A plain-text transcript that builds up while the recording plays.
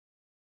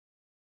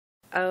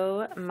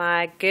Oh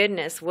my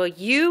goodness. Will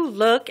you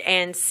look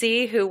and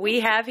see who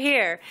we have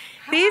here?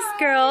 Hi. These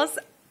girls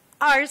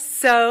are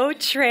so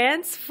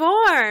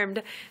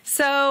transformed.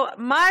 So,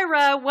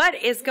 Myra, what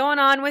is going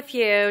on with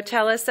you?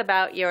 Tell us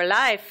about your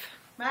life.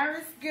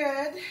 Myra's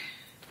good.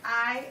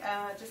 I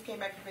just came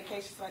back from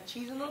vacation, so I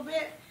cheated a little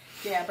bit.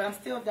 Yeah, but I'm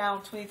still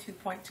down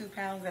 22.2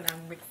 pounds, and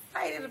I'm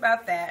excited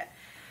about that.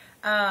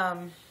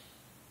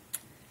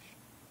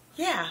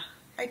 Yeah,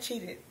 I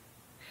cheated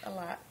a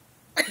lot.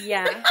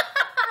 Yeah.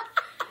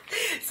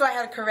 So I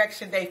had a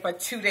correction day for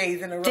 2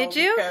 days in a row. Did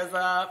you? Because,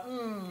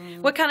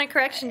 what kind of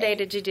correction day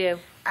did you do?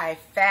 I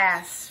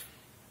fast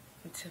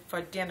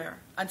for dinner,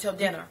 until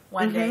dinner,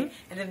 one day,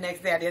 and then the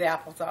next day I did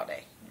apples all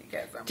day.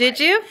 Did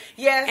you?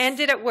 Yes. And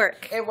did it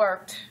work? It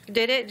worked.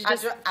 Did it?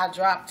 I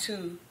dropped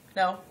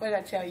what did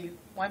I tell you?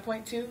 1.2?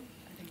 I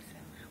think so.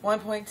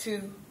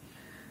 1.2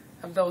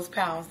 of those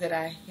pounds that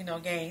I,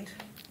 gained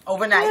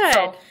overnight. Good.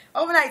 So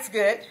overnight's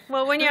good.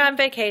 Well, when you're on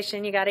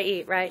vacation, you got to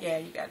eat, right? Yeah,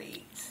 you got to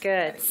eat.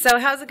 Good. So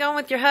how's it going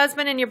with your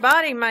husband and your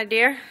body, my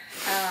dear?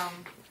 My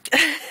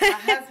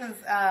husband's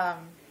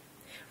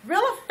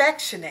real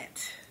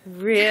affectionate.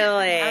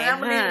 Really? I'm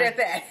going to leave it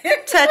at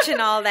that.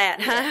 Touching all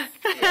that, huh?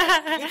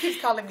 Yes. He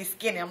keeps calling me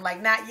skinny. I'm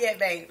like, not yet,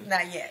 babe.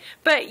 Not yet.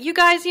 But you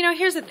guys,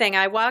 here's the thing.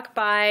 I walk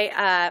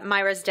by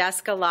Myra's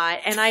desk a lot,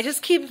 and I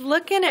just keep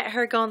looking at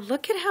her going,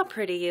 look at how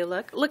pretty you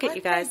look. Look at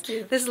you guys. Thank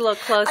you. This is a little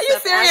close-up. Are you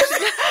serious?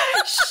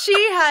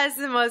 She has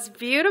the most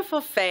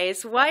beautiful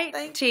face,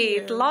 white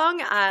teeth,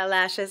 long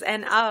eyelashes,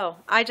 and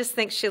I just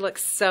think she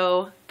looks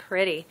so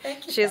pretty.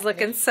 Thank you. She's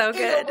looking so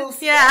good.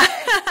 Yeah.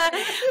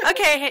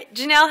 Okay, hey,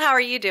 Janelle, how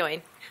are you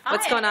doing?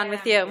 What's going on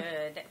with you?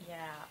 Good.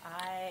 Yeah,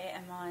 I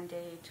am on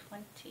day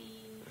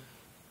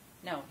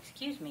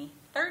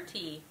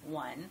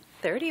 31.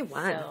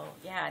 31. So,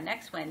 yeah,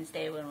 next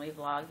Wednesday when we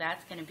vlog,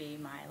 that's going to be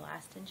my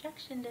last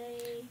injection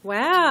day.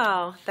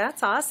 Wow,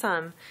 that's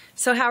awesome.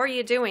 So how are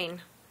you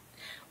doing?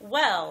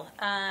 Well,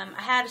 I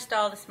had a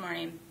stall this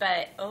morning,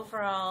 but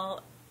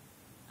overall,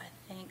 I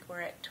think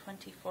we're at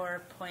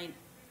 24 point...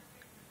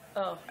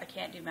 Oh, I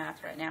can't do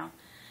math right now.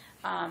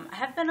 I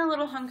have been a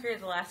little hungry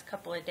the last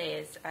couple of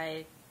days.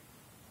 I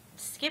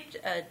skipped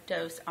a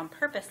dose on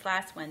purpose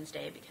last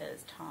Wednesday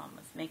because Tom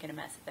was making a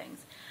mess of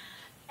things.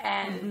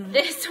 And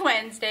this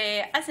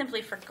Wednesday, I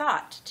simply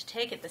forgot to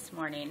take it this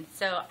morning.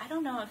 So I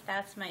don't know if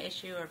that's my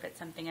issue or if it's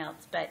something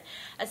else. But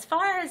as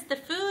far as the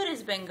food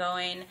has been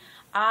going,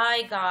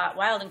 I got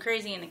wild and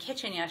crazy in the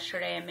kitchen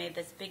yesterday and made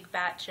this big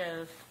batch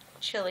of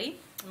chili,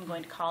 I'm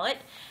going to call it,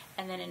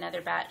 and then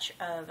another batch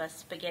of a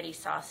spaghetti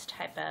sauce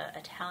type of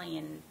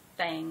Italian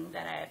thing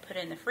that I put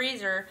in the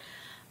freezer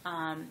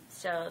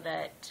so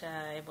that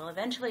I will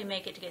eventually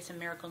make it to get some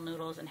miracle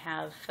noodles and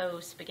have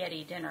faux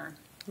spaghetti dinner.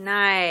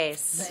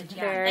 Nice. But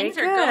yeah, very things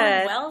good. are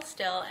going well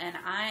still, and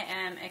I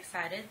am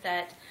excited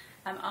that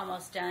I'm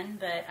almost done,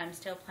 but I'm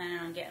still planning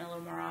on getting a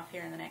little more off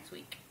here in the next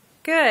week.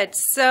 Good.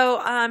 So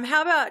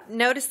how about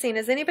noticing?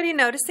 Is anybody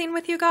noticing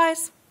with you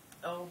guys?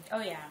 Oh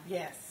yeah.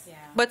 Yes. Yeah.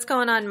 What's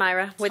going on,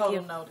 Myra, with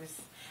Total you?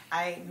 notice.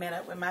 I met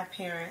up with my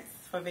parents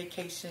for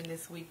vacation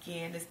this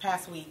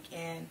past week,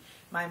 and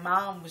my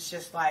mom was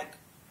just like,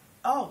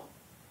 oh,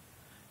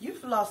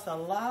 you've lost a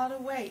lot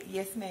of weight.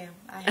 Yes, ma'am.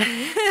 I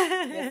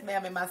have. Yes,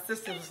 ma'am. And my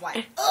sister was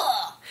like,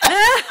 ugh.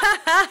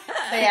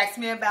 They asked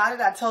me about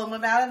it. I told them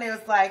about it, and they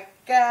was like,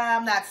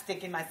 I'm not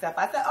sticking myself.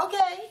 I said,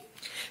 okay.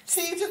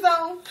 See you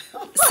own.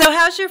 So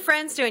how's your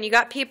friends doing? You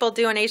got people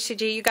doing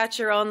HCG. You got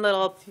your own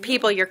little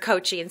people you're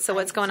coaching. So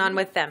what's going on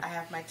with them? I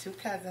have my 2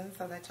 cousins,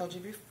 as I told you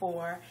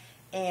before,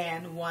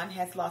 and one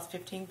has lost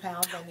 15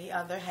 pounds, and the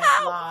other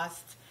has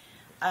lost,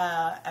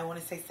 I want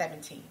to say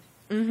 17.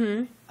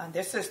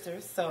 They're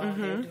sisters, so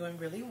they're doing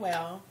really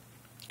well.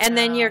 And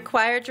then your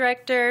choir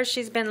director,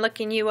 she's been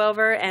looking you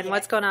over, and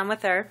what's going on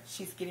with her?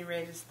 She's getting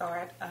ready to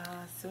start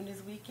as soon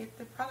as we get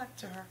the product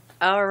to her.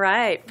 All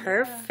right,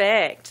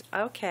 perfect.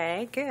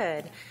 Okay,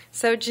 good.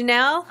 So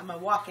Janelle? I'm a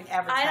walking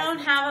advertisement. I don't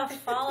have a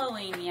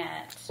following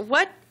yet.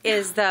 What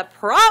is the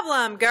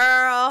problem,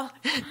 girl?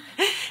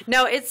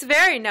 No, it's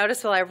very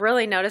noticeable. I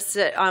really noticed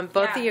it on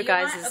both of you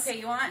guys. Okay,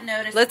 you want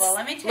noticeable.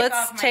 Let me take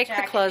off my jacket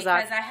the clothes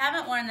off. because I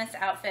haven't worn this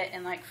outfit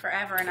in like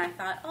forever, and I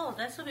thought, oh,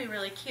 this would be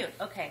really cute.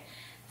 Okay,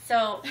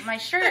 so my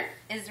shirt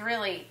is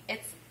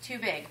it's too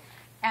big,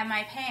 and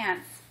my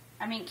pants,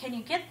 I mean, can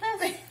you get this?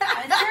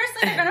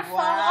 Seriously, they're going to fall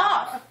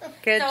off.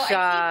 Good job.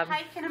 job. I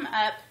keep hiking them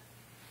up,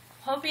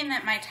 hoping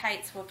that my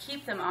tights will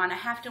keep them on. I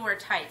have to wear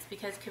tights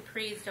because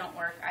capris don't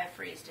work. I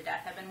freeze to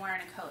death. I've been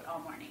wearing a coat all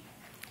morning.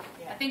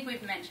 Yeah. I think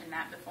we've mentioned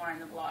that before in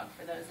the blog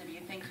for those of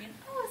you thinking,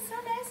 oh, it's so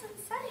nice and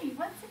sunny.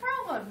 What's the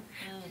problem?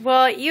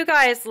 Well, you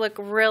guys look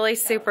really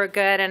super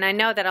good, and I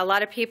know that a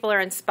lot of people are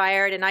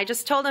inspired, and I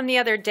just told them the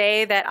other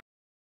day that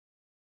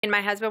and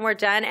my husband were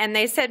done, and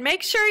they said,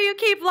 make sure you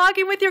keep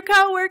vlogging with your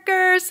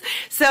coworkers.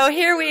 So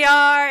here we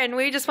are, and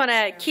we just want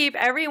to keep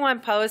everyone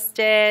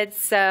posted.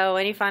 So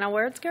any final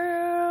words,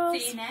 girls?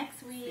 See you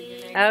next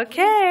week.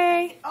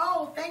 Okay.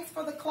 Oh, thanks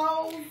for the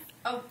clothes.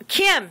 Oh,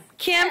 Kim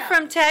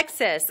from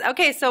Texas.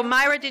 Okay, so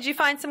Myra, did you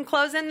find some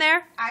clothes in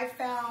there? I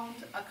found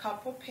a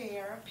couple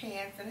pair of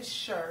pants and a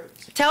shirt.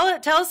 Tell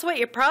us what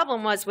your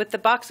problem was with the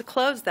box of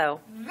clothes,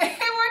 though. They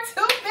were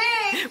too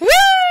big. Woo!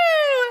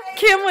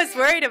 Kim was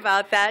worried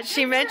about that.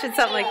 She mentioned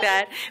something like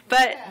that.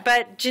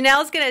 But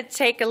Janelle's going to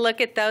take a look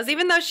at those.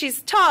 Even though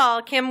she's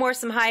tall, Kim wore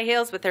some high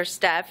heels with her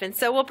stuff. And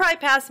so we'll probably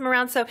pass them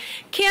around. So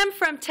Kim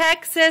from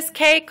Texas,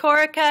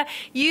 Kcorica,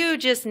 you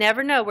just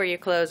never know where your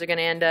clothes are going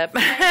to end up.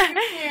 Thank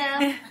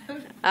you,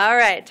 Kim. All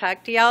right.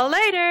 Talk to y'all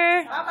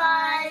later.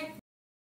 Bye-bye.